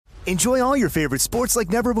Enjoy all your favorite sports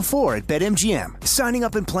like never before at BetMGM. Signing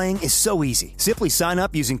up and playing is so easy. Simply sign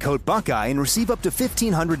up using code Buckeye and receive up to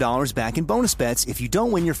 $1,500 back in bonus bets if you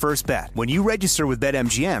don't win your first bet. When you register with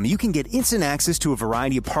BetMGM, you can get instant access to a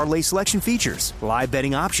variety of parlay selection features, live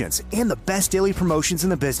betting options, and the best daily promotions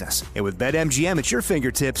in the business. And with BetMGM at your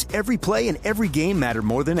fingertips, every play and every game matter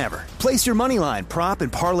more than ever. Place your moneyline, prop,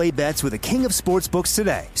 and parlay bets with the king of sportsbooks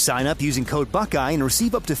today. Sign up using code Buckeye and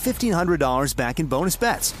receive up to $1,500 back in bonus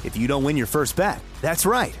bets if you don't win your first bet. That's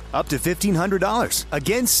right, up to $1,500.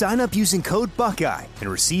 Again, sign up using code Buckeye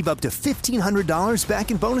and receive up to $1,500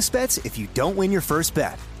 back in bonus bets if you don't win your first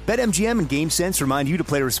bet. BetMGM and GameSense remind you to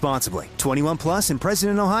play responsibly. 21 plus and present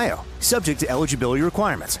in Ohio. Subject to eligibility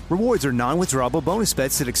requirements. Rewards are non-withdrawable bonus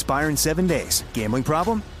bets that expire in 7 days. Gambling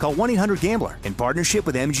problem? Call 1-800-GAMBLER in partnership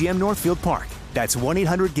with MGM Northfield Park. That's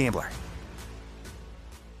 1-800-GAMBLER.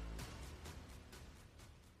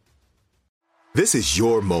 This is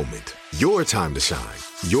your moment, your time to shine,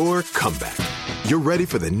 your comeback. You're ready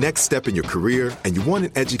for the next step in your career, and you want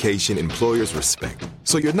an education employers respect.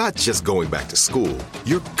 So you're not just going back to school,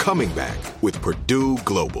 you're coming back with Purdue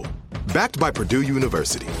Global. Backed by Purdue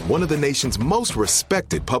University, one of the nation's most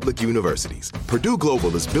respected public universities, Purdue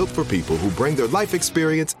Global is built for people who bring their life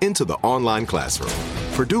experience into the online classroom.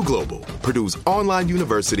 Purdue Global, Purdue's online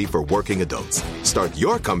university for working adults. Start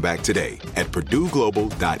your comeback today at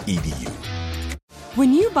purdueglobal.edu.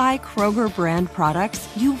 When you buy Kroger brand products,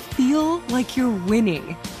 you feel like you're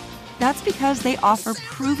winning. That's because they offer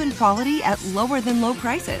proven quality at lower than low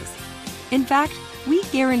prices. In fact, we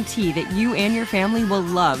guarantee that you and your family will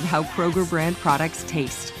love how Kroger brand products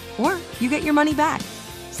taste, or you get your money back.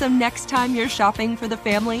 So next time you're shopping for the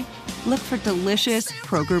family, look for delicious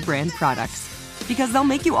Kroger brand products, because they'll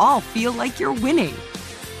make you all feel like you're winning.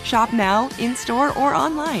 Shop now, in-store, or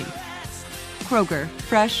online. Kroger,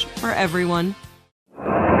 fresh for everyone.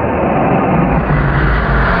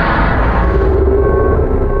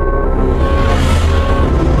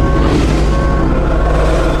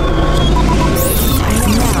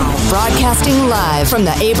 Broadcasting live from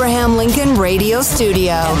the Abraham Lincoln Radio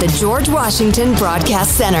Studio at the George Washington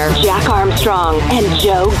Broadcast Center. Jack Armstrong and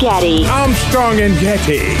Joe Getty. Armstrong and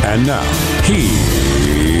Getty. And now, here's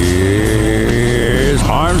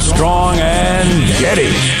Armstrong and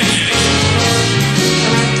Getty.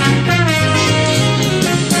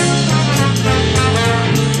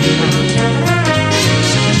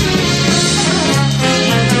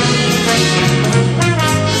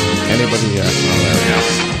 Anybody? Oh, there we go.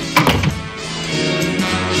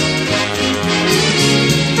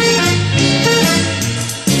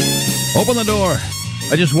 Open the door.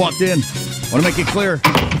 I just walked in. Want to make it clear.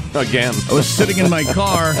 Again. I was sitting in my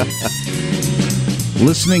car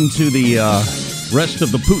listening to the rest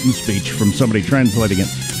of the Putin speech from somebody translating it.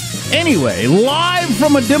 Anyway, live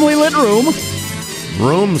from a dimly lit room.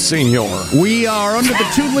 Room, senor. We are under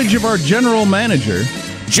the tutelage of our general manager,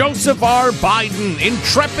 Joseph R. Biden,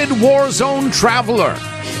 intrepid war zone traveler.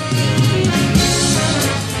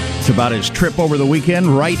 It's about his trip over the weekend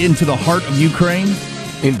right into the heart of Ukraine.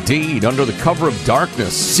 Indeed, under the cover of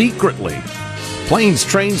darkness, secretly. Planes,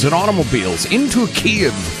 trains, and automobiles into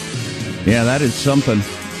Kyiv. Yeah, that is something.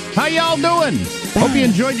 How y'all doing? Hope you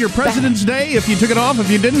enjoyed your President's Day. If you took it off,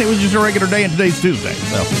 if you didn't, it was just a regular day, and today's Tuesday.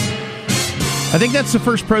 So, I think that's the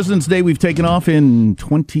first President's Day we've taken off in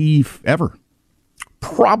 20 ever.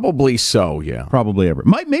 Probably so, yeah. Probably ever.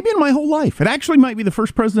 Maybe in my whole life. It actually might be the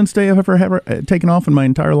first President's Day I've ever taken off in my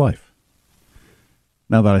entire life.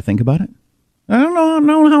 Now that I think about it. I don't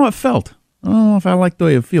know how it felt. I don't know if I like the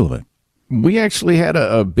way I feel of it. We actually had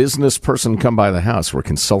a business person come by the house. We're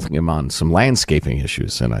consulting him on some landscaping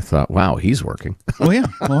issues, and I thought, wow, he's working. Oh, yeah.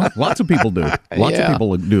 Well, lots of people do. Lots of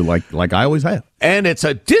people do, like I always have. And it's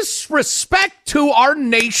a disrespect to our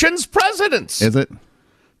nation's presidents. Is it?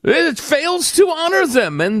 It fails to honor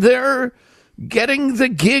them, and they're getting the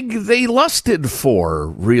gig they lusted for,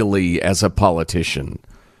 really, as a politician.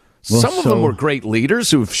 Well, some of them were great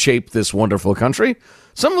leaders who've shaped this wonderful country.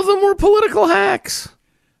 Some of them were political hacks.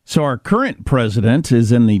 So our current president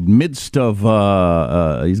is in the midst of,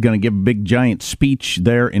 he's going to give a big giant speech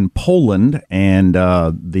there in Poland, and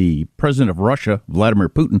the president of Russia, Vladimir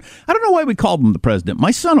Putin, I don't know why we called him the president.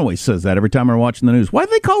 My son always says that every time we're watching the news. Why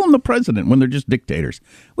do they call him the president when they're just dictators?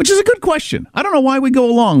 Which is a good question. I don't know why we go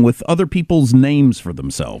along with other people's names for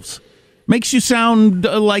themselves. Makes you sound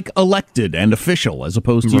like elected and official as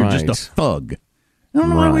opposed to you're just a thug. I don't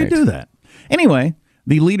know why we do that. Anyway,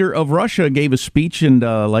 the leader of Russia gave a speech, and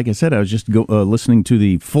like I said, I was just listening to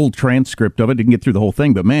the full transcript of it. Didn't get through the whole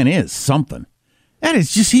thing, but man, it is something. That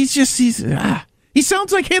is just, he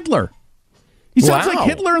sounds like Hitler. He sounds like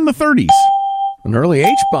Hitler in the 30s. An early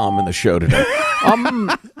H-bomb in the show today.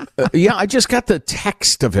 Yeah, I just got the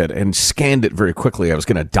text of it and scanned it very quickly. I was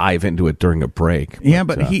going to dive into it during a break.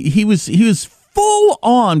 But he was full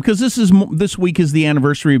on, because this week is the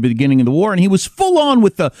anniversary of the beginning of the war, and he was full on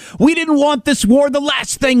with we didn't want this war. The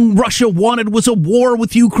last thing Russia wanted was a war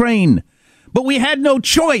with Ukraine, but we had no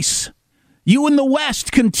choice. You in the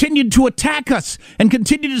West continued to attack us and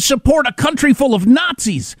continued to support a country full of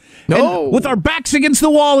Nazis. No. And with our backs against the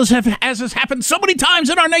wall, as has happened so many times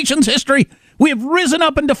in our nation's history, we have risen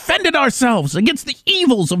up and defended ourselves against the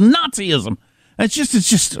evils of Nazism. It's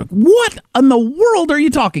just, what in the world are you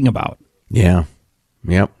talking about? Yeah.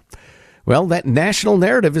 Yep. Well, that national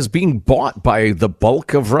narrative is being bought by the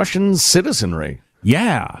bulk of Russian citizenry.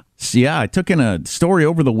 Yeah. I took in a story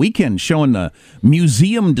over the weekend showing the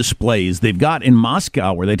museum displays they've got in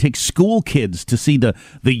Moscow, where they take school kids to see the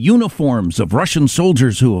uniforms of Russian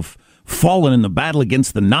soldiers who have fallen in the battle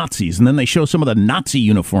against the Nazis. And then they show some of the Nazi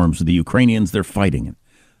uniforms of the Ukrainians they're fighting in.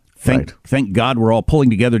 Thank God we're all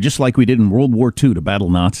pulling together just like we did in World War II to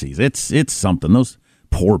battle Nazis. It's something. Those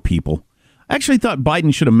poor people. I actually thought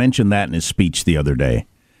Biden should have mentioned that in his speech the other day.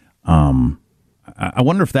 I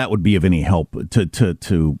wonder if that would be of any help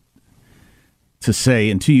to say,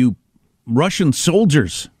 and to you Russian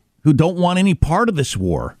soldiers who don't want any part of this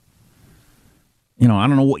war. I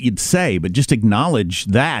don't know what you'd say, but just acknowledge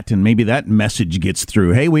that, and maybe that message gets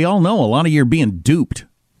through. Hey, we all know a lot of you are being duped.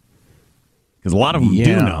 Because a lot of them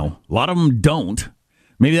do know. A lot of them don't.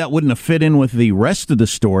 Maybe that wouldn't have fit in with the rest of the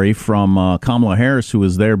story from Kamala Harris, who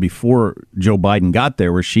was there before Joe Biden got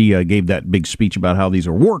there, where she gave that big speech about how these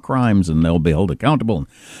are war crimes and they'll be held accountable. And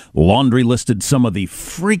laundry listed some of the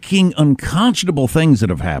freaking unconscionable things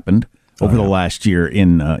that have happened over the last year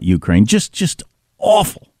in Ukraine. Just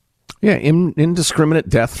awful. Yeah, indiscriminate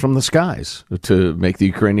death from the skies to make the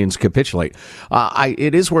Ukrainians capitulate.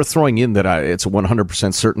 It is worth throwing in that it's a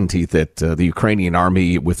 100% certainty that the Ukrainian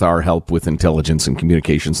army, with our help with intelligence and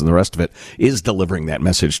communications and the rest of it, is delivering that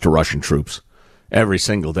message to Russian troops every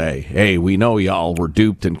single day. Hey, we know y'all were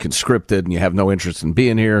duped and conscripted and you have no interest in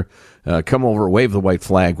being here. Come over, wave the white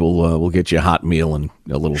flag. We'll get you a hot meal and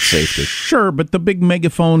a little safety. Sure, but the big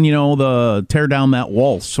megaphone, the tear down that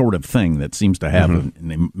wall sort of thing that seems to have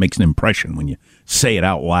and makes an impression when you say it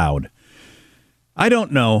out loud. I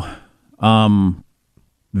don't know.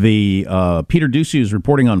 Peter Doocy is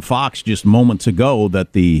reporting on Fox just moments ago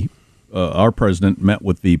that our president met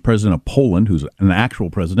with the president of Poland, who's an actual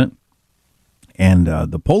president. And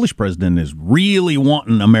the Polish president is really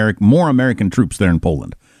wanting more American troops there in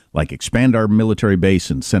Poland. Like expand our military base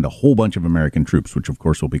and send a whole bunch of American troops, which, of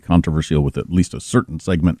course, will be controversial with at least a certain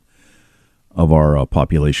segment of our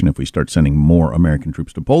population if we start sending more American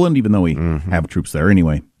troops to Poland, even though we have troops there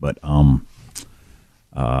anyway. But,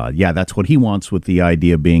 that's what he wants, with the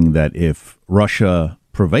idea being that if Russia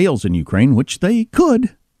prevails in Ukraine, which they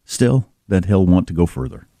could still, that he'll want to go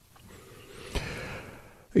further.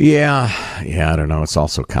 Yeah, I don't know. It's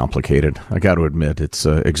also complicated. I got to admit, it's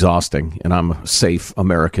exhausting, and I'm a safe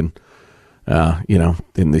American,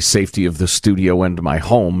 in the safety of the studio and my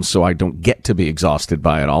home, so I don't get to be exhausted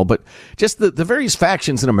by it all. But just the various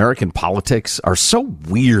factions in American politics are so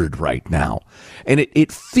weird right now, and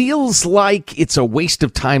it feels like it's a waste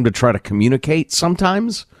of time to try to communicate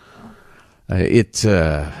sometimes.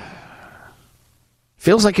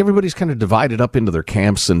 Feels like everybody's kind of divided up into their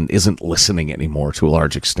camps and isn't listening anymore to a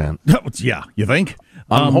large extent. Yeah, you think?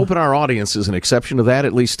 I'm hoping our audience is an exception to that,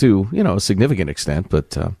 at least to, a significant extent.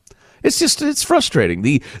 But it's frustrating.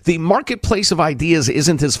 The marketplace of ideas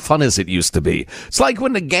isn't as fun as it used to be. It's like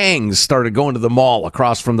when the gangs started going to the mall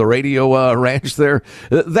across from the radio ranch there.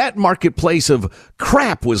 That marketplace of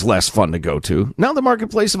crap was less fun to go to. Now the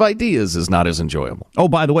marketplace of ideas is not as enjoyable. Oh,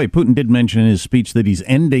 by the way, Putin did mention in his speech that he's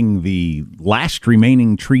ending the last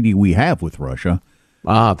remaining treaty we have with Russia.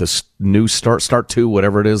 The new START 2,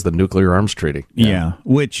 whatever it is, the nuclear arms treaty. Yeah,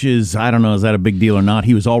 which is, I don't know, is that a big deal or not?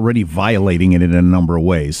 He was already violating it in a number of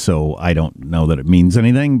ways, so I don't know that it means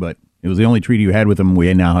anything, but it was the only treaty we had with him.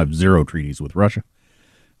 We now have 0 treaties with Russia,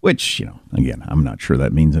 which, again, I'm not sure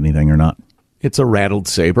that means anything or not. It's a rattled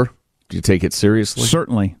saber. Do you take it seriously?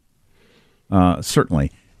 Certainly.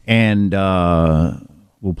 And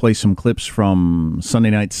we'll play some clips from Sunday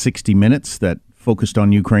night's 60 Minutes that focused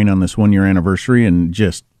on Ukraine on this 1-year anniversary, and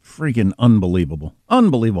just freaking unbelievable.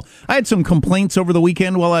 Unbelievable. I had some complaints over the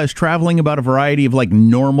weekend while I was traveling about a variety of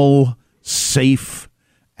normal, safe,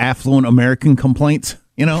 affluent American complaints,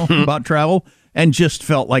 about travel, and just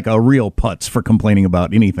felt like a real putz for complaining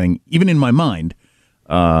about anything, even in my mind,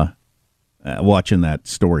 watching that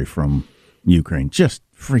story from Ukraine. Just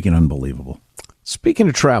freaking unbelievable. Speaking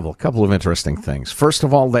of travel, a couple of interesting things. First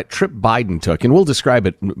of all, that trip Biden took, and we'll describe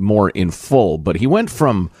it more in full, but he went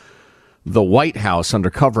from the White House under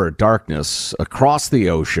cover of darkness across the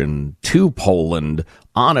ocean to Poland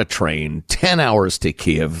on a train, 10 hours to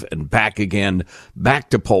Kiev and back again, back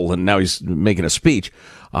to Poland. Now he's making a speech.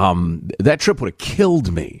 That trip would have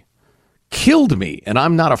killed me. And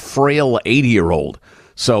I'm not a frail 80-year-old.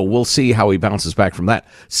 So we'll see how he bounces back from that.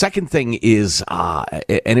 Second thing is, and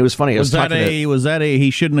it was funny. Was that a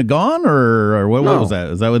he shouldn't have gone, or what was that?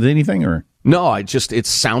 Is that with anything, or no? It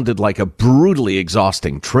sounded like a brutally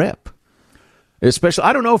exhausting trip. Especially,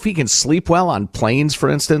 I don't know if he can sleep well on planes, for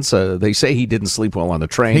instance. They say he didn't sleep well on the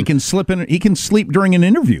train. He can sleep during an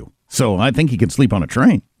interview. So I think he can sleep on a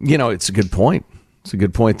train. It's a good point. It's a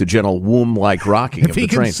good point. The gentle womb-like rocking of the train.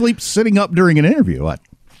 If he can sleep sitting up during an interview, what?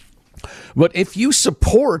 But if you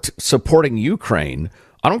supporting Ukraine,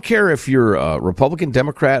 I don't care if you're a Republican,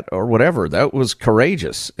 Democrat, or whatever. That was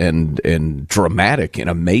courageous and dramatic and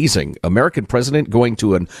amazing. American president going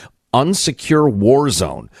to an unsecure war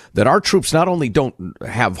zone that our troops not only don't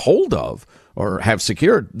have hold of or have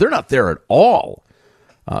secured, they're not there at all.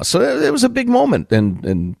 So it was a big moment.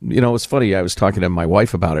 And it's funny. I was talking to my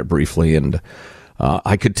wife about it briefly, and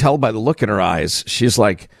I could tell by the look in her eyes. She's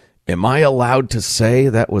like, am I allowed to say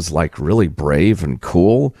that was like really brave and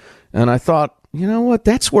cool? And I thought, you know what?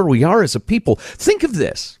 That's where we are as a people. Think of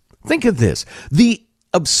this. The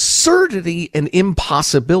absurdity and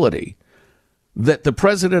impossibility that the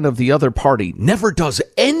president of the other party never does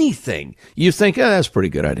anything. You think, that's a pretty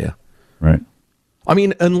good idea. Right. I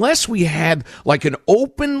mean, unless we had like an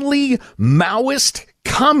openly Maoist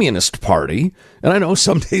communist party, and I know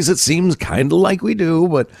some days it seems kind of like we do,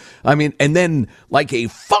 but I mean, and then like a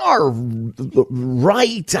far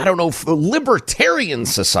right, libertarian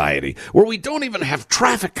society where we don't even have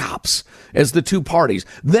traffic cops as the two parties,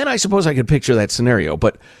 then I suppose I could picture that scenario.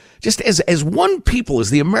 But just as one people,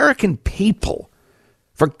 as the American people,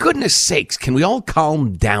 for goodness sakes, can we all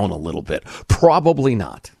calm down a little bit? Probably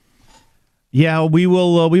not. Yeah, we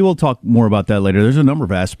will talk more about that later. There's a number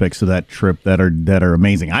of aspects of that trip that are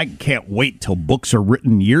amazing. I can't wait till books are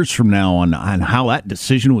written years from now on how that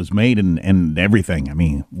decision was made and everything. I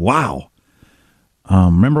mean, wow.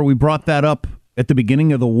 Remember we brought that up at the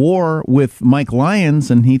beginning of the war with Mike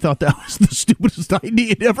Lyons, and he thought that was the stupidest idea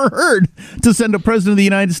he'd ever heard, to send a president of the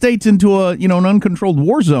United States into an uncontrolled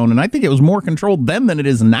war zone. And I think it was more controlled then than it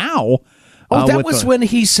is now. That was when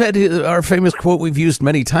he said our famous quote we've used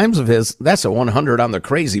many times of his, that's a 100 on the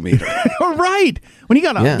crazy meter. Right. When you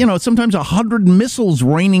got, sometimes 100 missiles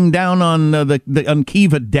raining down on on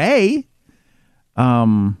Kyiv a day.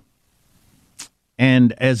 And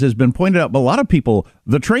as has been pointed out by a lot of people,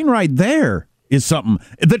 the train ride there is something.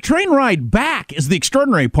 The train ride back is the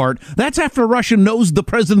extraordinary part. That's after Russia knows the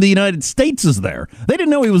president of the United States is there. They didn't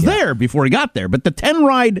know he was there before he got there. But the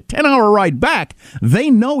 10-hour ride back, they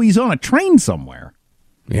know he's on a train somewhere.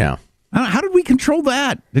 Yeah. How did we control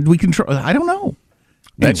that? I don't know.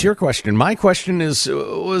 That's your question. My question is,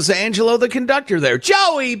 was Angelo the conductor there?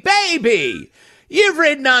 Joey, baby, you've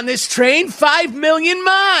ridden on this train 5 million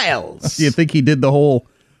miles. Do you think he did the whole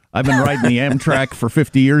I've been riding the Amtrak for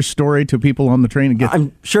 50 years story to people on the train?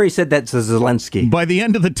 I'm sure he said that to Zelensky. By the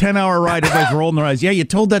end of the 10-hour ride, everybody's rolling their eyes. Yeah, you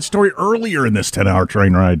told that story earlier in this 10-hour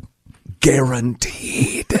train ride.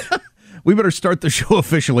 Guaranteed. We better start the show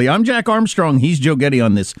officially. I'm Jack Armstrong. He's Joe Getty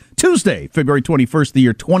on this Tuesday, February 21st, the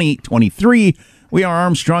year 2023. We are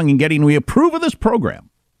Armstrong and Getty, and we approve of this program.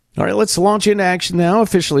 All right, let's launch into action now,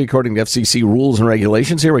 officially according to FCC rules and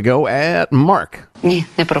regulations. Here we go at Mark.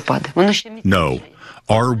 No.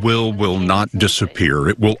 Our will not disappear.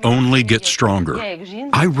 It will only get stronger.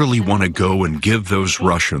 I really want to go and give those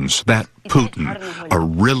Russians, that Putin, a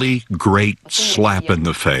really great slap in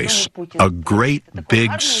the face. A great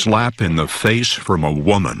big slap in the face from a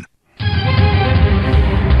woman.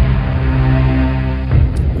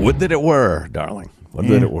 Would that it were, darling. Would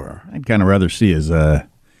that it were. I'd kind of rather see his head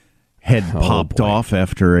popped off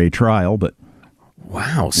after a trial, but...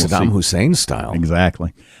 Wow, Saddam Hussein style.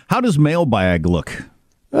 Exactly. How does Mailbag look?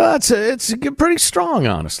 It's pretty strong,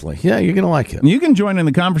 honestly. Yeah, you're going to like it. You can join in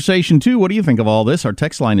the conversation, too. What do you think of all this? Our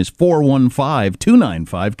text line is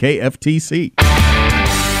 415-295-KFTC.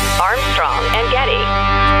 Armstrong and Getty.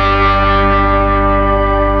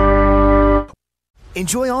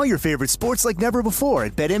 Enjoy all your favorite sports like never before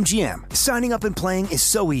at BetMGM. Signing up and playing is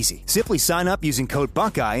so easy. Simply sign up using code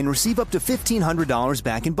Buckeye and receive up to $1,500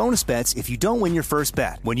 back in bonus bets if you don't win your first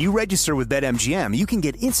bet. When you register with BetMGM, you can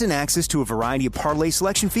get instant access to a variety of parlay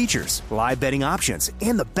selection features, live betting options,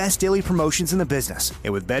 and the best daily promotions in the business.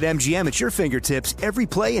 And with BetMGM at your fingertips, every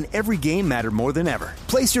play and every game matter more than ever.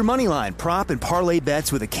 Place your moneyline, prop, and parlay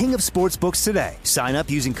bets with the king of sportsbooks today. Sign up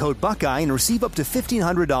using code Buckeye and receive up to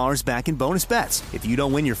 $1,500 back in bonus bets if you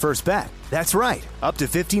don't win your first bet. That's right, up to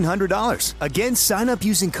 $1,500. Again, sign up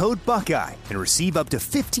using code Buckeye and receive up to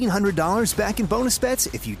 $1,500 back in bonus bets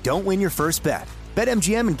if you don't win your first bet.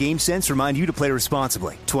 BetMGM and GameSense remind you to play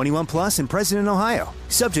responsibly. 21 plus and present in Ohio.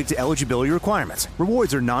 Subject to eligibility requirements.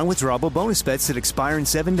 Rewards are non-withdrawable bonus bets that expire in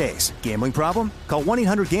 7 days. Gambling problem? Call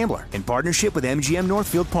 1-800-GAMBLER in partnership with MGM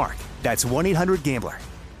Northfield Park. That's 1-800-GAMBLER.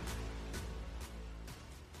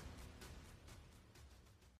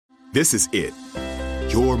 This is it.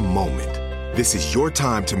 Your moment. This is your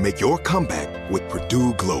time to make your comeback with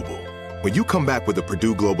Purdue Global. When you come back with a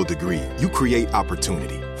Purdue Global degree, you create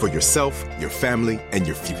opportunity for yourself, your family, and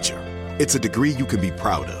your future. It's a degree you can be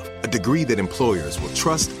proud of, a degree that employers will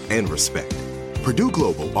trust and respect. Purdue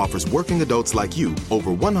Global offers working adults like you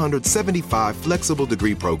over 175 flexible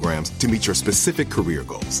degree programs to meet your specific career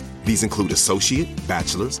goals. These include associate,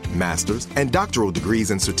 bachelor's, master's, and doctoral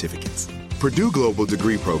degrees and certificates. Purdue Global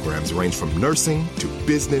degree programs range from nursing to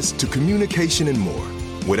business to communication and more.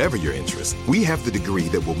 Whatever your interest, we have the degree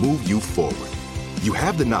that will move you forward. You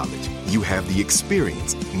have the knowledge, you have the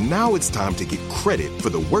experience. Now it's time to get credit for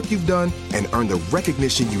the work you've done and earn the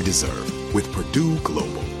recognition you deserve with Purdue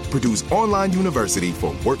Global, Purdue's online university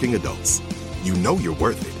for working adults. You know you're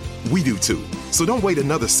worth it. We do too. So don't wait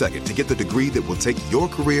another second to get the degree that will take your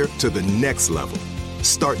career to the next level.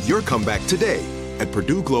 Start your comeback today at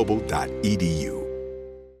purdueglobal.edu.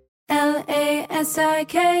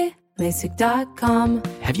 LASIK, LASIK.com.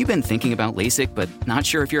 Have you been thinking about LASIK but not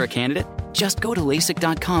sure if you're a candidate? Just go to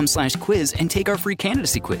LASIK.com/quiz and take our free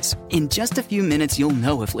candidacy quiz. In just a few minutes, you'll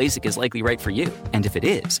know if LASIK is likely right for you. And if it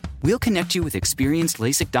is, we'll connect you with experienced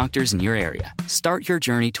LASIK doctors in your area. Start your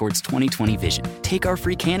journey towards 20/20 vision. Take our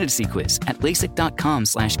free candidacy quiz at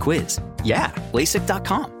LASIK.com/quiz. Yeah,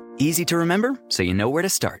 LASIK.com. Easy to remember, so you know where to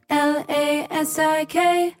start.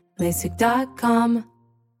 LASIK, LASIK.com.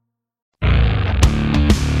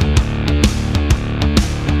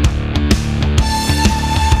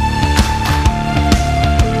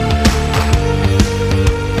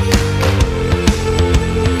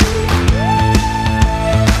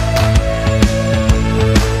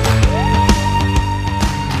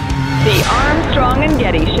 The Armstrong and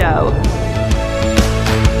Getty Show.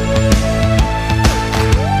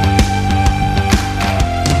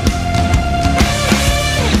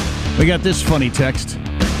 We got this funny text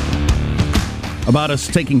about us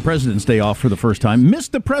taking President's Day off for the first time.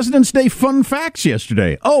 Missed the President's Day fun facts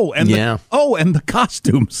yesterday. And the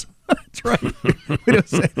costumes. That's right.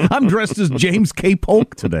 I'm dressed as James K.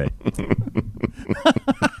 Polk today.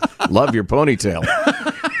 Love your ponytail.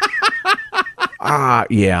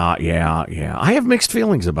 Yeah. I have mixed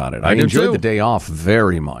feelings about it. I enjoyed the day off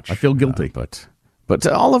very much. I feel guilty. But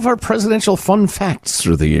all of our presidential fun facts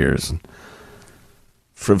through the years.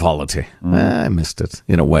 Frivolity. I missed it,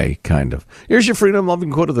 in a way, kind of. Here's your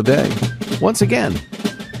freedom-loving quote of the day. Once again,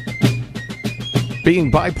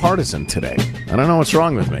 being bipartisan today. I don't know what's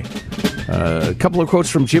wrong with me. A couple of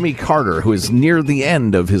quotes from Jimmy Carter, who is near the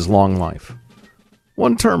end of his long life.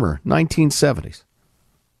 One-termer, 1970s.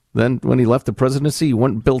 Then, when he left the presidency, he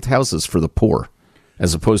went and built houses for the poor,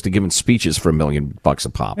 as opposed to giving speeches for $1 million a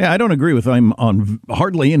pop. Yeah, I don't agree with him on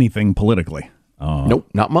hardly anything politically. Nope,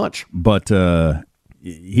 not much. But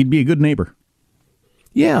he'd be a good neighbor.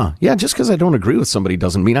 Yeah, just because I don't agree with somebody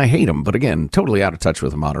doesn't mean I hate him. But again, totally out of touch with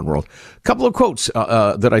the modern world. A couple of quotes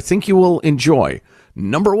that I think you will enjoy.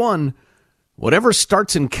 Number one, whatever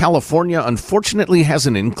starts in California unfortunately has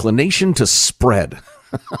an inclination to spread.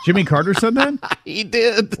 Jimmy Carter said that? He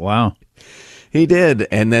did. Wow. He did.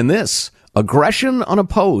 And then this, aggression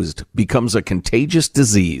unopposed becomes a contagious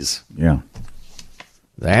disease. Yeah.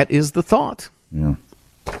 That is the thought. Yeah.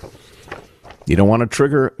 You don't want to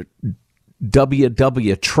trigger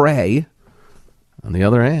W.W. Trey. On the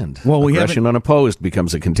other hand, aggression unopposed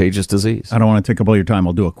becomes a contagious disease. I don't want to take up all your time.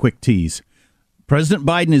 I'll do a quick tease. President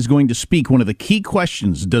Biden is going to speak. One of the key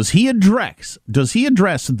questions, does he address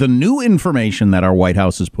the new information that our White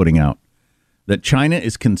House is putting out, that China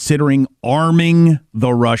is considering arming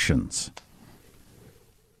the Russians,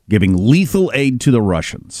 giving lethal aid to the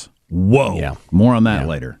Russians? Whoa. Yeah. More on that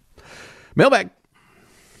later. Mailbag.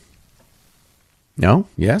 No?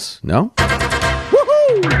 Yes? No?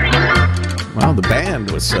 Woohoo! Wow, the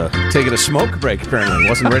band was taking a smoke break, apparently.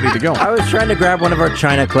 Wasn't ready to go. I was trying to grab one of our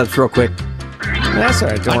China clips real quick. That's all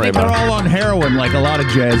right. Don't worry about it. They're all on heroin like a lot of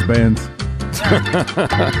jazz bands.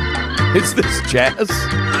 Is this jazz?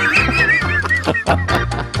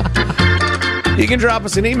 You can drop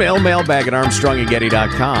us an email,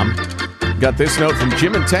 mailbag@armstrongandgetty.com. Got this note from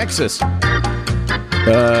Jim in Texas. On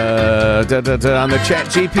the chat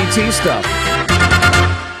GPT stuff.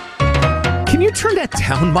 Can you turn that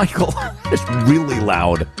down, Michael? It's really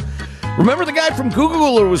loud. Remember the guy from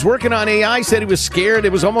Google who was working on AI said he was scared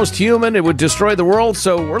it was almost human, it would destroy the world,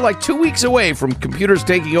 so we're like 2 weeks away from computers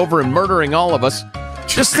taking over and murdering all of us.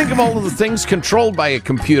 Just think of all of the things controlled by a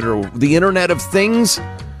computer. The Internet of Things,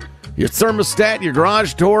 your thermostat, your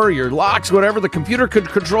garage door, your locks, whatever. The computer could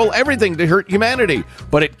control everything to hurt humanity,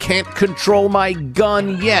 but it can't control my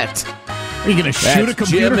gun yet. Are you going to shoot a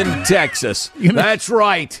computer? Jim in Texas. That's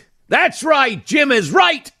right. That's right. Jim is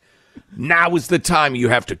right. Now is the time you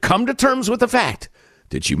have to come to terms with the fact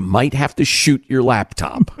that you might have to shoot your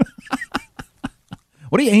laptop.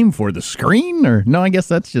 What do you aim for? The screen? Or no, I guess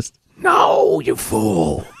that's just... No, you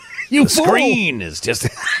fool. The screen is just...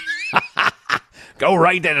 Go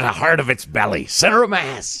right into the heart of its belly. Center of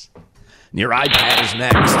mass. And your iPad is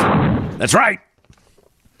next. That's right.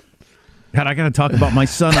 God, I got to talk about my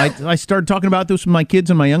son. I started talking about this with my kids,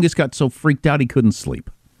 and my youngest got so freaked out he couldn't sleep.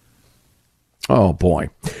 Oh, boy.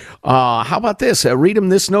 How about this? Read him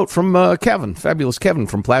this note from Kevin, fabulous Kevin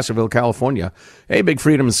from Placerville, California. Hey, Big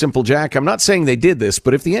Freedom and Simple Jack. I'm not saying they did this,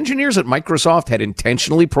 but if the engineers at Microsoft had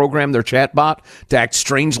intentionally programmed their chatbot to act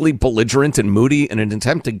strangely belligerent and moody in an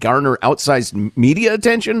attempt to garner outsized media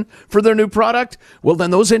attention for their new product, well,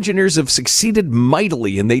 then those engineers have succeeded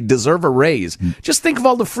mightily and they deserve a raise. Just think of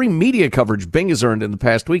all the free media coverage Bing has earned in the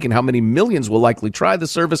past week and how many millions will likely try the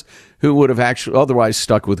service who would have actually otherwise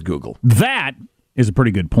stuck with Google. That is a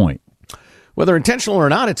pretty good point. Whether intentional or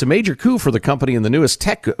not, it's a major coup for the company in the newest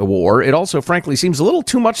tech war. It also, frankly, seems a little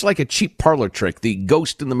too much like a cheap parlor trick, the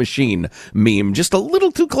ghost in the machine meme, just a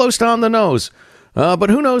little too close to on the nose. But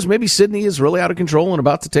who knows? Maybe Sydney is really out of control and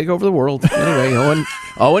about to take over the world. Anyway,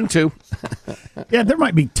 0-2. Yeah, there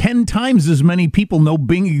might be 10 times as many people know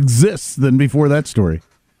Bing exists than before that story.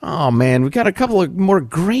 Oh, man, we got a couple of more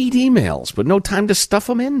great emails, but no time to stuff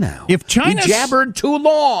them in now. If China jabbered too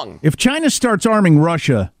long. If China starts arming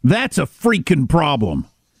Russia, that's a freaking problem.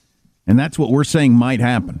 And that's what we're saying might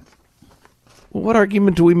happen. Well, what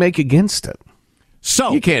argument do we make against it?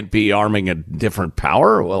 So you can't be arming a different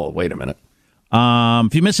power. Well, wait a minute.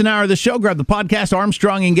 If you miss an hour of the show, grab the podcast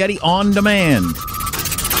Armstrong and Getty on demand.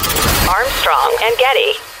 Armstrong and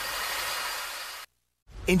Getty.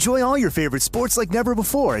 Enjoy all your favorite sports like never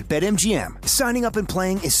before at BetMGM. Signing up and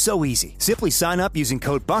playing is so easy. Simply sign up using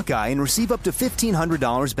code Buckeye and receive up to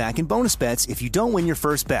 $1,500 back in bonus bets if you don't win your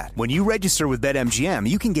first bet. When you register with BetMGM,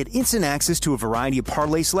 you can get instant access to a variety of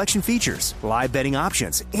parlay selection features, live betting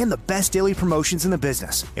options, and the best daily promotions in the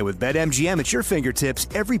business. And with BetMGM at your fingertips,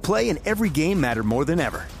 every play and every game matter more than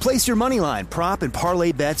ever. Place your moneyline, prop, and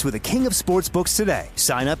parlay bets with the king of sportsbooks today.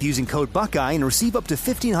 Sign up using code Buckeye and receive up to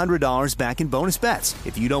 $1,500 back in bonus bets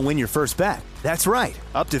if you don't win your first bet. That's right,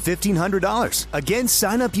 up to $1,500. Again,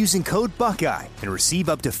 sign up using code Buckeye and receive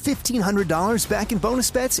up to $1,500 back in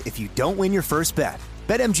bonus bets if you don't win your first bet.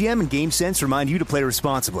 BetMGM and GameSense remind you to play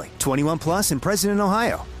responsibly. 21 plus and present in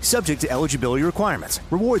Ohio. Subject to eligibility requirements.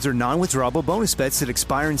 Rewards are non-withdrawable bonus bets that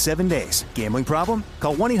expire in 7 days. Gambling problem?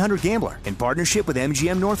 Call 1-800-GAMBLER in partnership with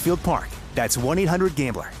MGM Northfield Park. That's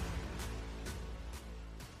 1-800-GAMBLER.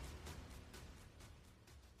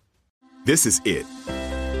 This is it.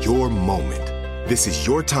 Your moment. This is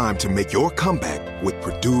your time to make your comeback with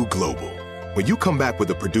Purdue Global. When you come back with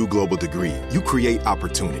a Purdue Global degree, you create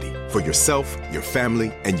opportunity for yourself, your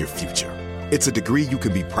family, and your future. It's a degree you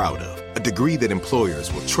can be proud of, a degree that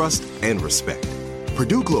employers will trust and respect.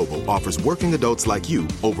 Purdue Global offers working adults like you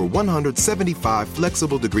over 175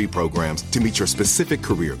 flexible degree programs to meet your specific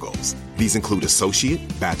career goals. These include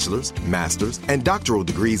associate, bachelor's, master's, and doctoral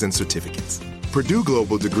degrees and certificates. Purdue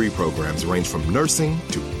Global degree programs range from nursing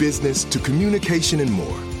to business to communication and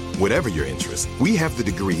more. Whatever your interest, we have the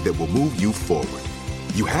degree that will move you forward.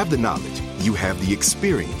 You have the knowledge, you have the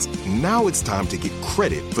experience. Now it's time to get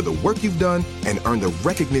credit for the work you've done and earn the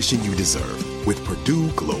recognition you deserve with Purdue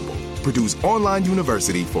Global, Purdue's online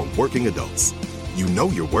university for working adults. You know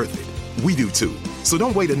you're worth it. We do too. So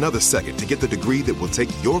don't wait another second to get the degree that will take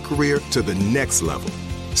your career to the next level.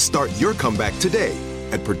 Start your comeback today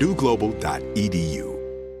at purdueglobal.edu.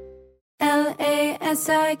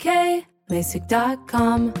 LASIK,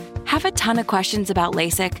 LASIK.com. Have a ton of questions about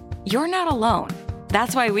LASIK? You're not alone.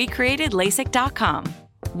 That's why we created LASIK.com.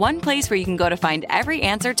 One place where you can go to find every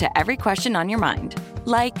answer to every question on your mind.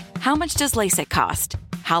 Like, how much does LASIK cost?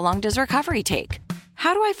 How long does recovery take?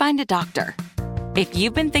 How do I find a doctor? If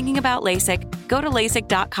you've been thinking about LASIK, go to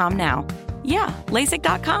LASIK.com now. Yeah,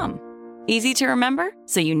 LASIK.com. Easy to remember,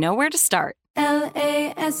 so you know where to start.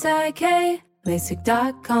 LASIK,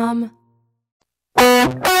 LASIK.com.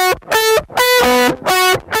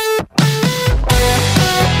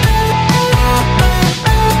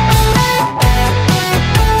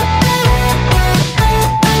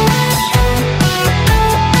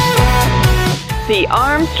 The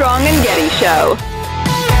Armstrong and Getty Show.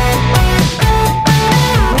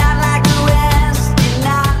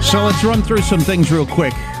 So let's run through some things real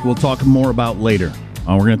quick. We'll talk more about later.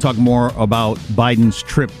 We're going to talk more about Biden's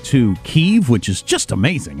trip to Kyiv, which is just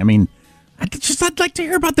amazing. I mean, I'd like to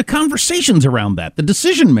hear about the conversations around that, the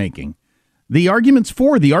decision making, the arguments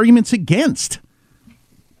for, the arguments against.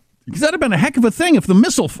 Because that'd have been a heck of a thing if a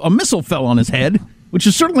missile fell on his head, which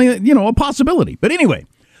is certainly a possibility. But anyway,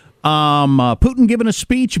 Putin giving a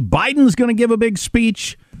speech. Biden's going to give a big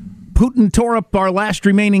speech. Putin tore up our last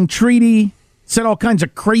remaining treaty. Said all kinds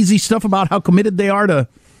of crazy stuff about how committed they are to,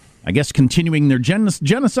 I guess, continuing their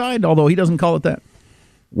genocide, although he doesn't call it that.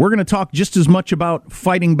 We're going to talk just as much about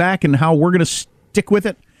fighting back and how we're going to stick with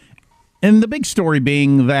it. And the big story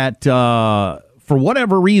being that, for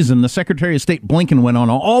whatever reason, the Secretary of State Blinken went on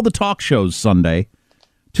all the talk shows Sunday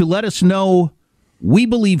to let us know we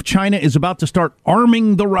believe China is about to start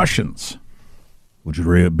arming the Russians, which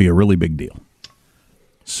would be a really big deal.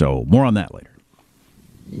 So more on that later.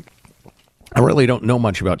 I really don't know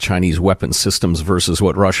much about Chinese weapon systems versus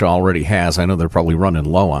what Russia already has. I know they're probably running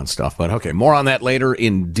low on stuff, but okay, more on that later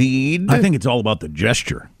indeed. I think it's all about the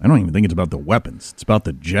gesture. I don't even think it's about the weapons. It's about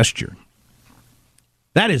the gesture.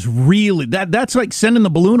 That is really, that's like sending the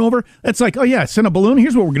balloon over. That's like, oh yeah, send a balloon.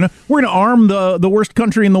 Here's what we're gonna arm the worst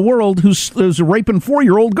country in the world who's raping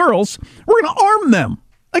 4-year-old girls. We're gonna arm them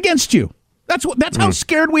against you. That's how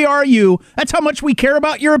scared we are of you. That's how much we care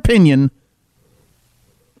about your opinion.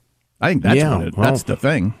 I think that's the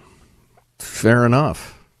thing. Fair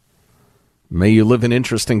enough. May you live in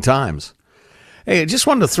interesting times. Hey, I just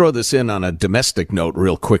wanted to throw this in on a domestic note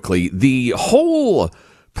real quickly. The whole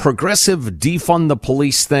progressive defund the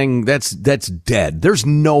police thing, that's dead. There's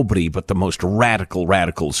nobody but the most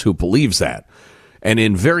radicals who believes that. And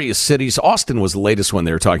in various cities, Austin was the latest one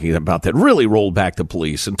they were talking about that really rolled back the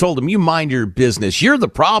police and told them, you mind your business. You're the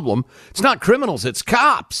problem. It's not criminals, it's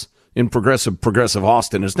cops. In progressive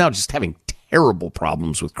Austin is now just having terrible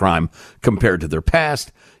problems with crime compared to their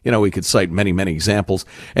past. We could cite many, many examples.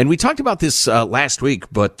 And we talked about this last week,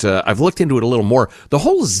 but I've looked into it a little more. The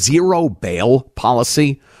whole zero bail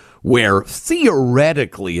policy, where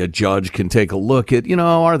theoretically a judge can take a look at,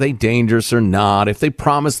 are they dangerous or not? If they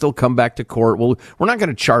promise they'll come back to court, well, we're not going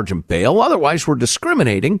to charge them bail. Otherwise, we're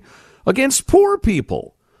discriminating against poor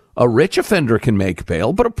people. A rich offender can make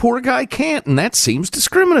bail, but a poor guy can't, and that seems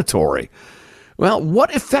discriminatory. Well,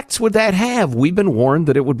 what effects would that have? We've been warned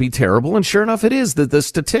that it would be terrible, and sure enough, it is. The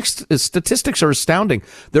statistics are astounding.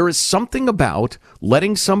 There is something about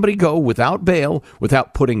letting somebody go without bail,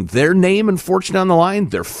 without putting their name and fortune on the line,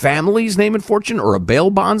 their family's name and fortune, or a bail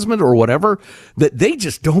bondsman or whatever, that they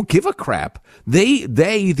just don't give a crap. They,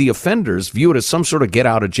 the offenders, view it as some sort of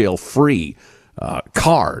get-out-of-jail-free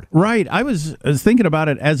card. Right. I was thinking about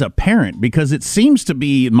it as a parent, because it seems to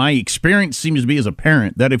be, my experience seems to be as a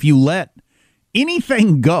parent, that if you let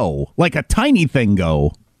anything go, like a tiny thing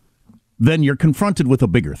go, then you're confronted with a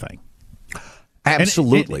bigger thing.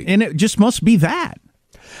 Absolutely. And it just must be that.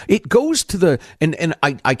 It goes to the, and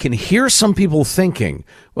I can hear some people thinking,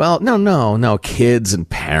 well, no, kids and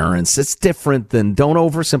parents, it's different than, don't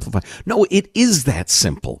oversimplify. No, it is that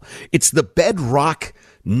simple. It's the bedrock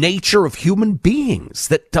nature of human beings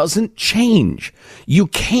that doesn't change. You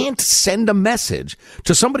can't send a message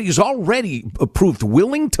to somebody who's already proved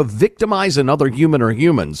willing to victimize another human or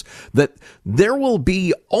humans that there will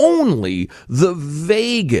be only the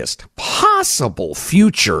vaguest possible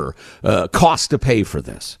future cost to pay for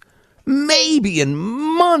this. Maybe in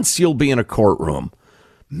months you'll be in a courtroom.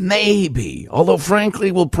 Maybe. Although,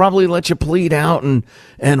 frankly, we'll probably let you plead out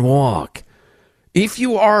and walk. If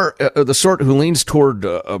you are the sort who leans toward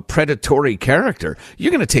a predatory character,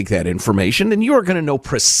 you're going to take that information and you are going to know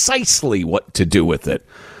precisely what to do with it.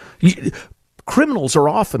 Criminals are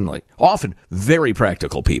often very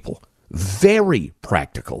practical people. Very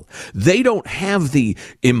practical. They don't have the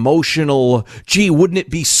emotional, gee, wouldn't it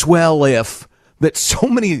be swell if, that so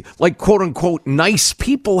many, like, quote unquote, nice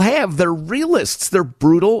people have. They're realists. They're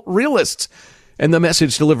brutal realists. And the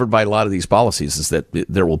message delivered by a lot of these policies is that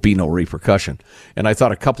there will be no repercussion. And I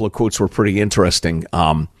thought a couple of quotes were pretty interesting.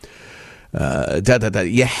 You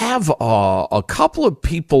have a couple of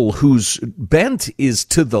people whose bent is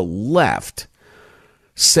to the left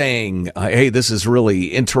saying, hey, this is really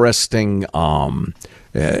interesting.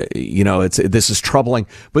 This is troubling.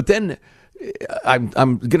 But then I'm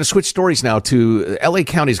going to switch stories now to L.A.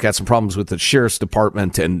 County's got some problems with the sheriff's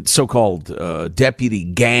department and so-called deputy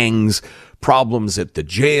gangs, problems at the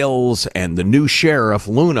jails, and the new sheriff,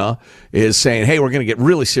 Luna, is saying, hey, we're going to get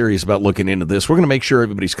really serious about looking into this. We're going to make sure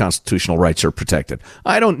everybody's constitutional rights are protected.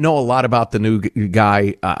 I don't know a lot about the new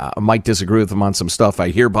guy. I might disagree with him on some stuff. I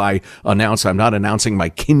hereby announce I'm not announcing my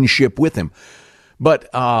kinship with him. But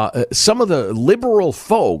some of the liberal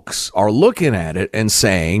folks are looking at it and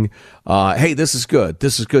saying, hey, this is good.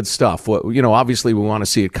 This is good stuff. Well, obviously we want to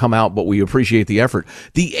see it come out, but we appreciate the effort.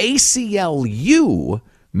 The ACLU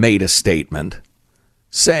made a statement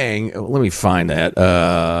saying, let me find that.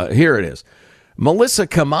 Here it is. Melissa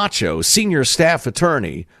Camacho, senior staff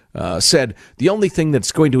attorney, said the only thing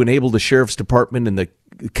that's going to enable the sheriff's department and the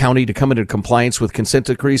county to come into compliance with consent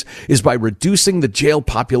decrees is by reducing the jail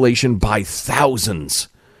population by thousands.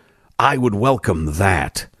 I would welcome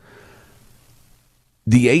that.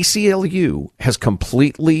 The ACLU has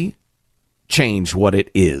completely changed what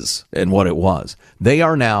it is and what it was. They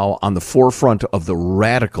are now on the forefront of the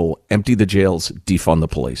radical empty the jails, defund the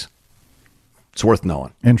police. It's worth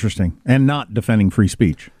knowing. Interesting. And not defending free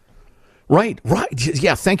speech. Right.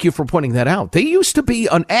 Yeah, thank you for pointing that out. They used to be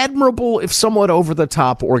an admirable, if somewhat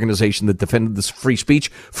over-the-top organization that defended this free speech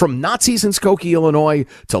from Nazis in Skokie, Illinois,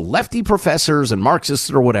 to lefty professors and Marxists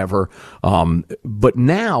or whatever. But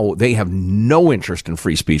now they have no interest in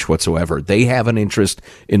free speech whatsoever. They have an interest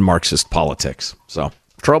in Marxist politics. So,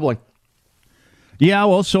 troubling. Yeah,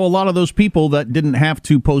 well, so a lot of those people that didn't have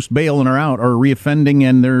to post bail and are out are reoffending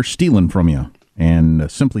and they're stealing from you. And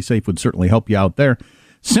Simply Safe would certainly help you out there.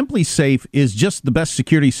 Simply Safe is just the best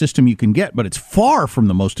security system you can get, but it's far from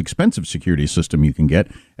the most expensive security system you can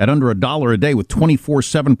get at under $1 a day with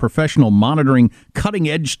 24/7 professional monitoring,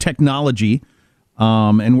 cutting-edge technology.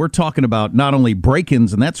 And we're talking about not only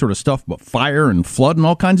break-ins and that sort of stuff, but fire and flood and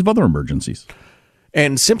all kinds of other emergencies.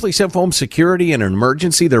 And Simply Safe Home Security in an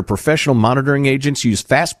emergency, their professional monitoring agents use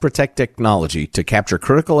Fast Protect technology to capture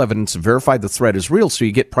critical evidence and verify the threat is real, so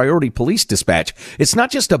you get priority police dispatch. It's not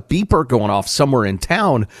just a beeper going off somewhere in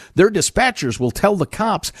town. Their dispatchers will tell the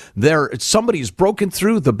cops somebody's broken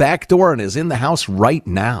through the back door and is in the house right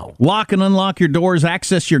now. Lock and unlock your doors,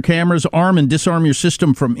 access your cameras, arm and disarm your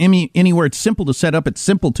system from anywhere. It's simple to set up. It's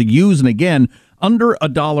simple to use. And again, under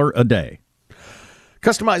 $1 a day.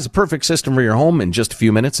 Customize the perfect system for your home in just a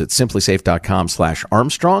few minutes at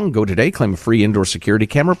simplysafe.com/Armstrong. Go today, claim a free indoor security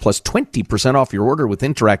camera plus 20% off your order with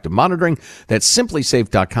interactive monitoring. That's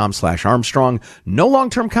simplysafe.com/Armstrong. No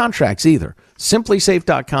long-term contracts either.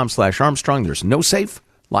 Simplysafe.com/Armstrong. There's no safe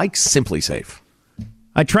like Simply Safe.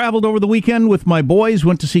 I traveled over the weekend with my boys,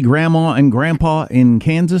 went to see Grandma and Grandpa in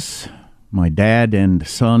Kansas. My dad and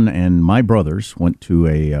son and my brothers went to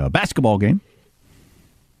a basketball game,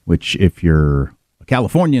 which if you're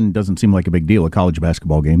Californian, doesn't seem like a big deal, a college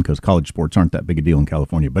basketball game, because college sports aren't that big a deal in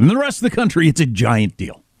California. But in the rest of the country, it's a giant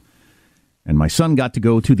deal. And my son got to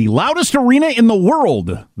go to the loudest arena in the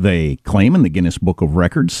world, they claim, in the Guinness Book of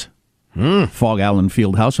Records. Fog Allen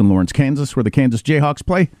Fieldhouse in Lawrence, Kansas, where the Kansas Jayhawks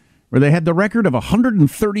play, where they had the record of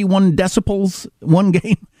 131 decibels one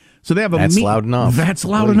game. So they have That's loud enough. That's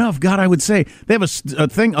loud enough. God, I would say. They have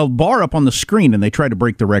a bar up on the screen, and they try to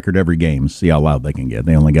break the record every game, see how loud they can get.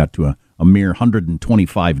 They only got to a mere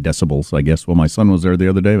 125 decibels, I guess, while my son was there the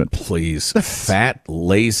other day. But please, fat,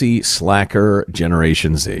 lazy, slacker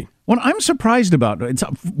Generation Z. What I'm surprised about,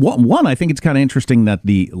 one, I think it's kind of interesting that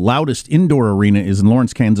the loudest indoor arena is in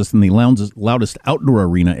Lawrence, Kansas, and the loudest outdoor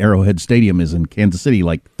arena, Arrowhead Stadium, is in Kansas City,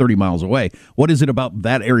 like 30 miles away. What is it about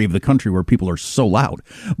that area of the country where people are so loud?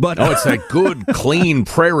 But it's that good, clean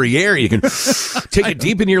prairie air. You can take it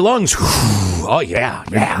deep in your lungs. Oh, yeah.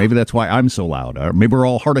 Maybe that's why I'm so loud. Or maybe we're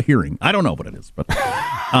all hard of hearing. I don't know what it is. But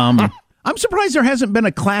I'm surprised there hasn't been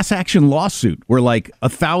a class action lawsuit where like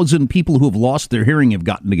 1,000 people who have lost their hearing have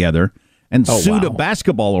gotten together and sued a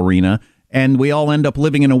basketball arena, and we all end up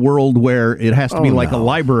living in a world where it has to be like a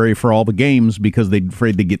library for all the games because they're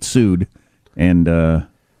afraid they get sued. And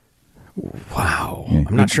wow,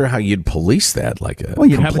 I'm not sure how you'd police that, like a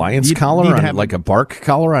compliance collar, like a bark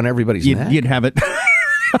collar on everybody's neck. You'd have it.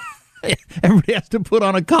 Everybody has to put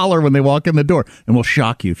on a collar when they walk in the door, and we'll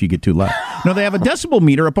shock you if you get too loud. No, they have a decibel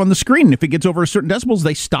meter up on the screen, and if it gets over a certain decibels,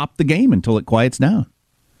 they stop the game until it quiets down.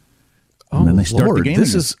 And then they start the game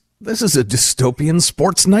again. This is a dystopian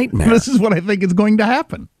sports nightmare. This is what I think is going to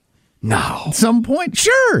happen. No. At some point,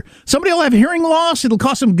 sure. Somebody will have hearing loss. It'll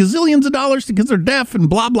cost them gazillions of dollars because they're deaf and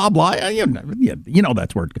blah, blah, blah. You know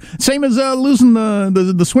that's where it. Same as losing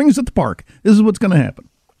the swings at the park. This is what's going to happen.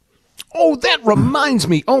 Oh, that reminds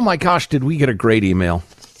me. Oh, my gosh, did we get a great email?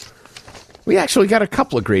 We actually got a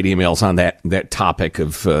couple of great emails on that topic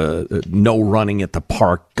of no running at the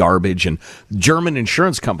park, garbage, and German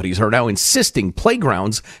insurance companies are now insisting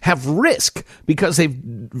playgrounds have risk because they've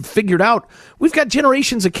figured out we've got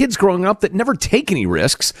generations of kids growing up that never take any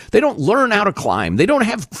risks. They don't learn how to climb. They don't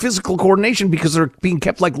have physical coordination because they're being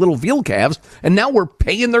kept like little veal calves, and now we're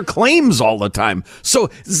paying their claims all the time. So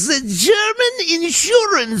the German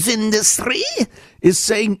insurance industry is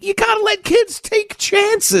saying you got to let kids take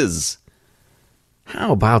chances.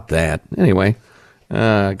 How about that? Anyway,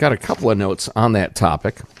 got a couple of notes on that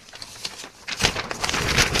topic.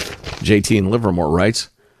 JT in Livermore writes,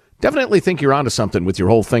 definitely think you're onto something with your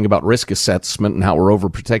whole thing about risk assessment and how we're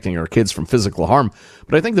overprotecting our kids from physical harm.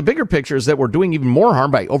 But I think the bigger picture is that we're doing even more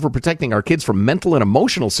harm by overprotecting our kids from mental and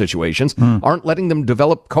emotional situations, aren't letting them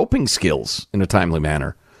develop coping skills in a timely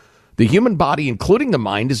manner. The human body, including the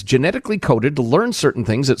mind, is genetically coded to learn certain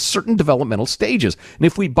things at certain developmental stages. And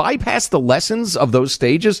if we bypass the lessons of those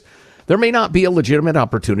stages, there may not be a legitimate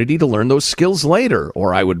opportunity to learn those skills later.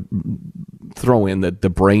 Or I would throw in that the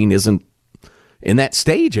brain isn't in that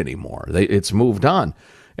stage anymore. It's moved on.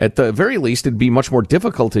 At the very least, it'd be much more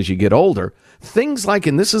difficult as you get older. Things like,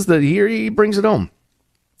 and this is here he brings it home,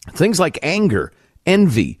 things like anger,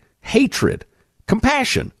 envy, hatred,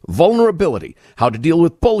 compassion, vulnerability, how to deal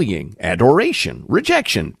with bullying, adoration,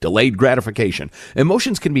 rejection, delayed gratification.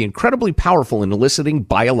 Emotions can be incredibly powerful in eliciting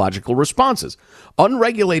biological responses.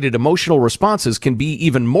 Unregulated emotional responses can be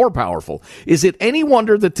even more powerful. Is it any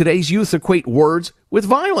wonder that today's youth equate words with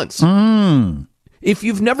violence? If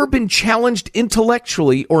you've never been challenged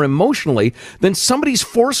intellectually or emotionally, then somebody's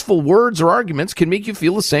forceful words or arguments can make you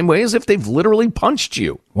feel the same way as if they've literally punched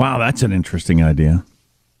you. Wow, that's an interesting idea.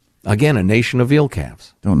 Again, a nation of veal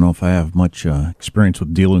calves. Don't know if I have much experience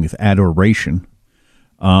with dealing with adoration.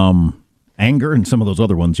 Anger and some of those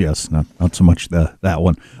other ones, yes. Not so much that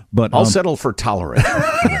one. But I'll settle for tolerant,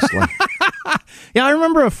 honestly. Yeah, I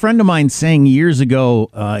remember a friend of mine saying years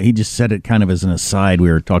ago, he just said it kind of as an aside.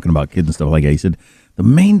 We were talking about kids and stuff like that. He said, the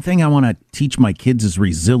main thing I want to teach my kids is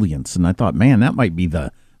resilience. And I thought, man, that might be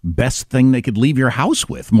the best thing they could leave your house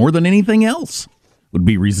with more than anything else would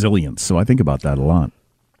be resilience. So I think about that a lot.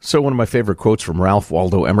 So one of my favorite quotes from Ralph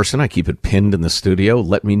Waldo Emerson, I keep it pinned in the studio,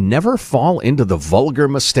 let me never fall into the vulgar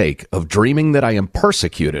mistake of dreaming that I am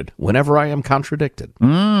persecuted whenever I am contradicted.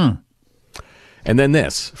 And then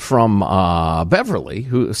this from Beverly,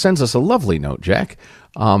 who sends us a lovely note, Jack.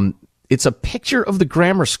 It's a picture of the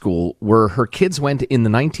grammar school where her kids went in the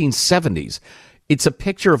 1970s. It's a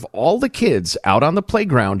picture of all the kids out on the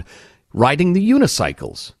playground riding the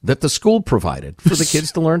unicycles that the school provided for the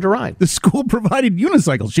kids to learn to ride. The school provided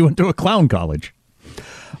unicycles. She went to a clown college.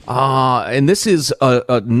 And this is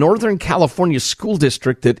a Northern California school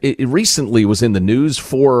district that it recently was in the news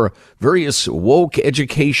for various woke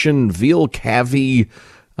education, veal cavy.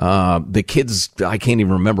 The kids, I can't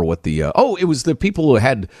even remember what it was the people who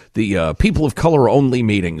had the people of color only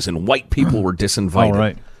meetings and white people were disinvited. All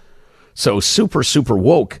right. So super, super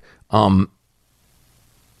woke.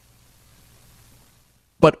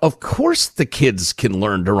 But of course the kids can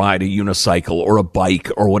learn to ride a unicycle or a bike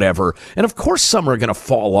or whatever. And of course some are going to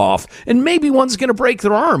fall off and maybe one's going to break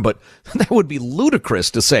their arm. But that would be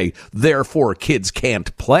ludicrous to say, therefore kids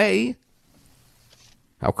can't play.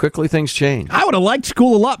 How quickly things change. I would have liked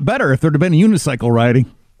school a lot better if there'd have been unicycle riding.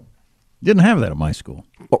 Didn't have that at my school.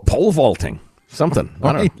 Pole vaulting, something.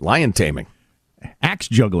 I don't know, lion taming. Axe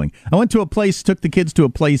juggling. I went to a place, took the kids to a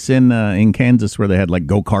place in Kansas where they had like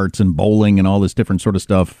go-karts and bowling and all this different sort of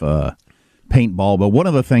stuff, paintball. But one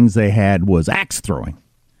of the things they had was axe throwing.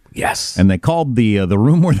 Yes. And they called the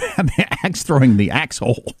room where they had the axe throwing the axe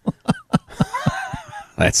hole.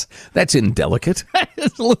 That's indelicate.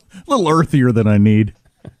 It's a little earthier than I need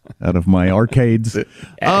out of my arcades. Is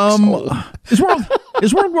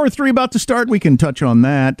World War III about to start? We can touch on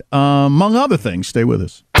that. Among other things, stay with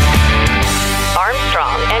us.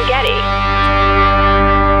 Armstrong and Getty.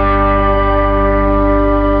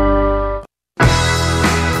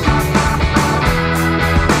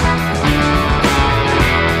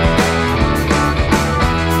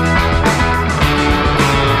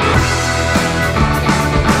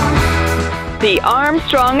 The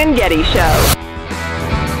Armstrong and Getty Show.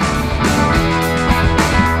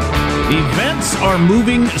 Events are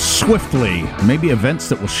moving swiftly. Maybe events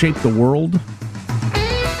that will shape the world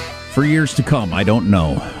for years to come. I don't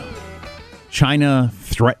know. China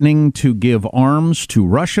threatening to give arms to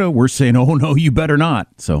Russia. We're saying, oh, no, you better not.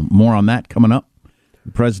 So more on that coming up.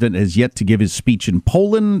 The president has yet to give his speech in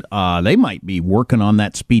Poland. They might be working on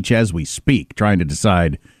that speech as we speak, trying to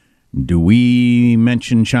decide, do we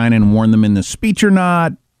mention China and warn them in the speech or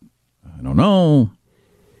not? I don't know.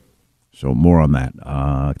 So more on that.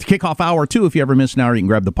 To kick off hour 2, if you ever miss an hour, you can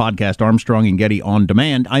grab the podcast Armstrong and Getty on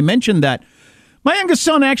demand. I mentioned that my youngest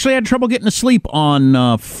son actually had trouble getting to sleep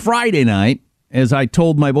on Friday night. As I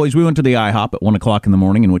told my boys, we went to the IHOP at 1 o'clock in the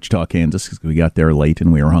morning in Wichita, Kansas, because we got there late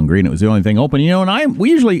and we were hungry, and it was the only thing open. And we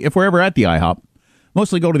usually, if we're ever at the IHOP,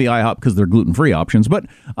 mostly go to the IHOP because they're gluten-free options. But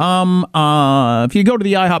if you go to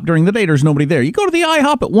the IHOP during the day, there's nobody there. You go to the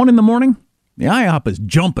IHOP at 1 in the morning, the IHOP is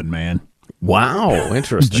jumping, man. Wow,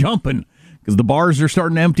 interesting. Jumping. Because the bars are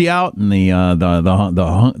starting to empty out, and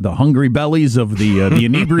the hungry bellies of the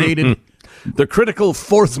inebriated. The critical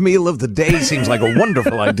fourth meal of the day seems like a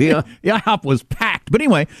wonderful idea. The IHOP was packed. But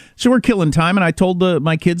anyway, so we're killing time, and I told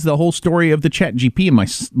my kids the whole story of the ChatGPT,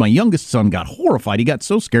 and my youngest son got horrified. He got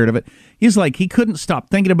so scared of it. He's like, he couldn't stop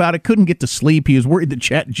thinking about it, couldn't get to sleep. He was worried that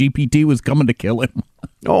ChatGPT was coming to kill him.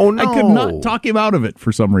 Oh, no. I could not talk him out of it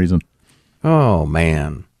for some reason. Oh,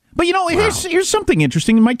 man. But, here's something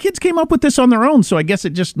interesting. My kids came up with this on their own, so I guess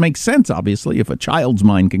it just makes sense, obviously, if a child's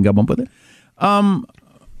mind can come up with it.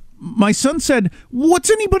 My son said,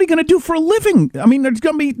 what's anybody going to do for a living? I mean,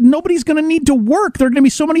 nobody's going to need to work. There are going to be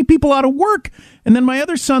so many people out of work. And then my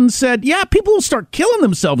other son said, yeah, people will start killing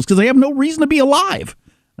themselves because they have no reason to be alive.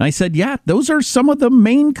 And I said, yeah, those are some of the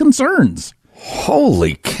main concerns.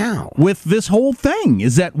 Holy cow. With this whole thing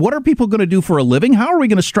is that what are people going to do for a living? How are we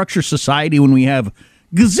going to structure society when we have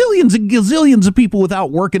gazillions and gazillions of people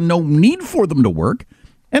without work and no need for them to work?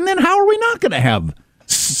 And then how are we not going to have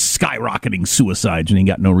skyrocketing suicides and he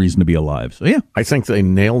got no reason to be alive? So, yeah. I think they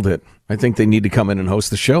nailed it. I think they need to come in and host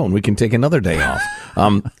the show, and we can take another day off.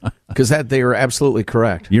 Because they are absolutely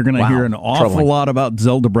correct. You're going to hear an awful lot about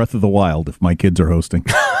Zelda Breath of the Wild if my kids are hosting.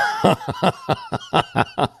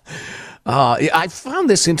 I found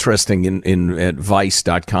this interesting at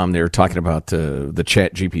Vice.com. They were talking about the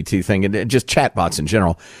Chat GPT thing and just chatbots in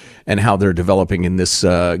general and how they're developing. And this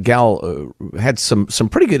gal had some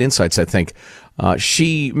pretty good insights, I think.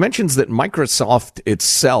 She mentions that Microsoft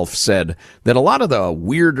itself said that a lot of the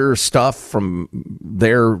weirder stuff from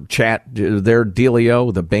their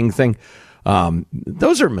dealio, the Bing thing,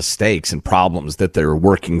 those are mistakes and problems that they're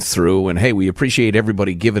working through. And hey, we appreciate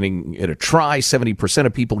everybody giving it a try. 70%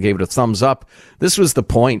 of people gave it a thumbs up. This was the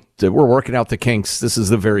point. We're working out the kinks. This is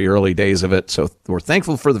the very early days of it. So we're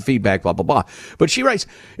thankful for the feedback, blah, blah, blah. But she writes,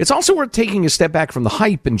 it's also worth taking a step back from the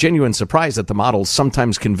hype and genuine surprise at the model's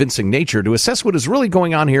sometimes convincing nature to assess what is really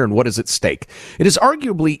going on here and what is at stake. It is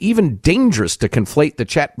arguably even dangerous to conflate the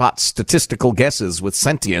chatbot's statistical guesses with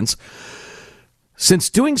sentience,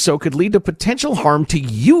 since doing so could lead to potential harm to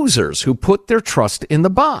users who put their trust in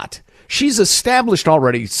the bot. She's established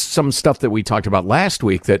already some stuff that we talked about last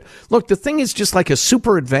week that, look, the thing is just like a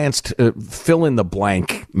super advanced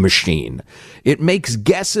fill-in-the-blank machine. It makes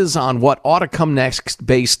guesses on what ought to come next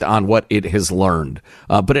based on what it has learned,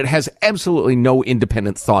 but it has absolutely no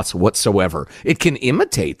independent thoughts whatsoever. It can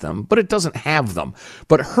imitate them, but it doesn't have them.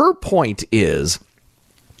 But her point is,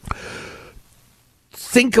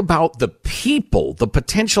 think about the people, the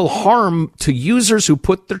potential harm to users who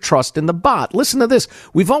put their trust in the bot. Listen to this.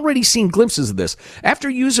 We've already seen glimpses of this. After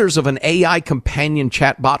users of an AI companion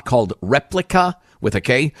chatbot called Replika, with a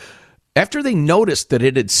K, after they noticed that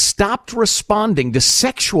it had stopped responding to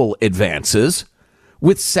sexual advances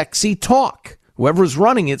with sexy talk. Whoever was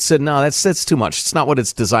running it said, no, that's too much. It's not what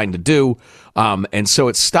it's designed to do. And so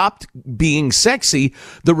it stopped being sexy.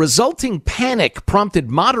 The resulting panic prompted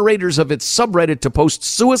moderators of its subreddit to post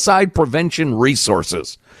suicide prevention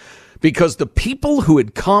resources because the people who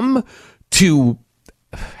had come to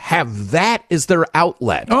have that as their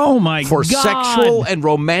outlet for sexual and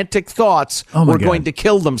romantic thoughts were going to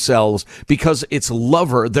kill themselves because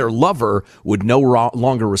their lover would no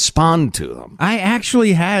longer respond to them. I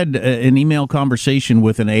actually had an email conversation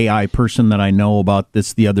with an AI person that I know about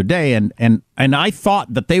this the other day, and I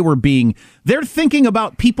thought that they're thinking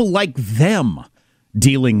about people like them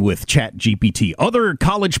dealing with ChatGPT, other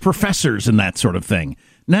college professors and that sort of thing.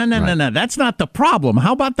 No. That's not the problem.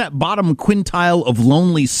 How about that bottom quintile of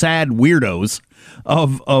lonely, sad weirdos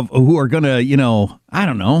of who are going to, I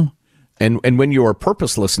don't know. And when you are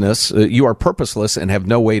purposeless and have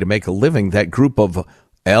no way to make a living, that group of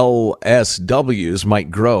LSWs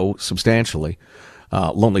might grow substantially.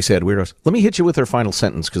 Lonely Sad Weirdos. Let me hit you with their final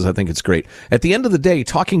sentence because I think it's great. At the end of the day,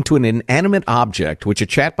 talking to an inanimate object, which a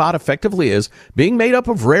chatbot effectively is, being made up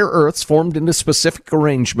of rare earths formed into specific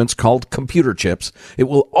arrangements called computer chips, it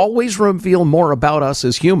will always reveal more about us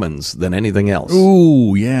as humans than anything else.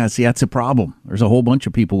 Ooh, yeah. See, that's a problem. There's a whole bunch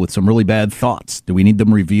of people with some really bad thoughts. Do we need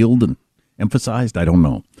them revealed and emphasized? I don't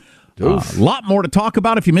know. A lot more to talk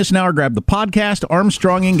about. If you miss an hour, grab the podcast,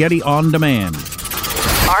 Armstrong and Getty On Demand.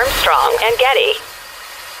 Armstrong and Getty.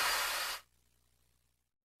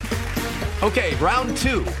 Okay, round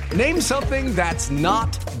 2. Name something that's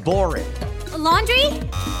not boring. A laundry?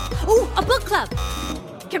 Ooh, a book club.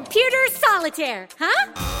 Computer solitaire,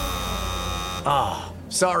 huh? Ah,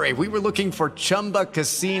 sorry, we were looking for Chumba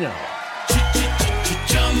Casino.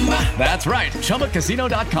 That's right,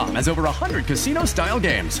 ChumbaCasino.com has over 100 casino-style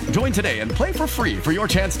games. Join today and play for free for your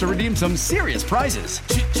chance to redeem some serious prizes.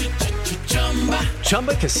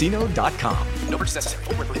 ChumbaCasino.com. No purchase necessary.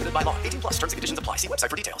 Void where prohibited by law. 18+. Terms and conditions apply. See website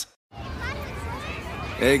for details.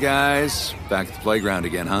 Hey guys, back at the playground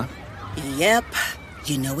again, huh? Yep.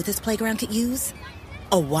 You know what this playground could use?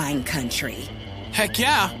 A wine country. Heck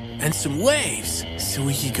yeah, and some waves so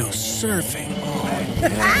we could go surfing. Oh,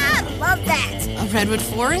 yeah. Love that. A redwood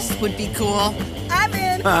forest would be cool. I'm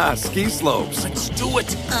in. Ski slopes. Let's do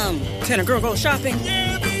it. Can a girl go shopping?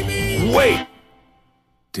 Yeah, baby. Wait.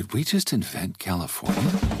 Did we just invent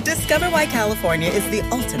California? Discover why California is the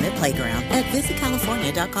ultimate playground at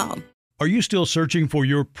visitcalifornia.com. Are you still searching for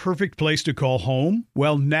your perfect place to call home?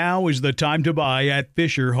 Well, now is the time to buy at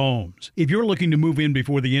Fisher Homes. If you're looking to move in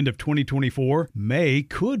before the end of 2024, May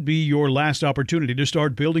could be your last opportunity to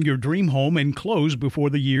start building your dream home and close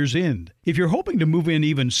before the year's end. If you're hoping to move in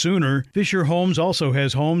even sooner, Fisher Homes also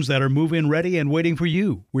has homes that are move-in ready and waiting for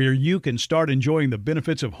you, where you can start enjoying the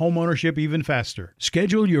benefits of homeownership even faster.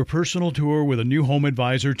 Schedule your personal tour with a new home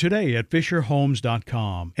advisor today at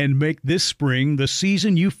FisherHomes.com and make this spring the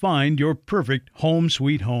season you find your perfect home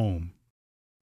sweet home.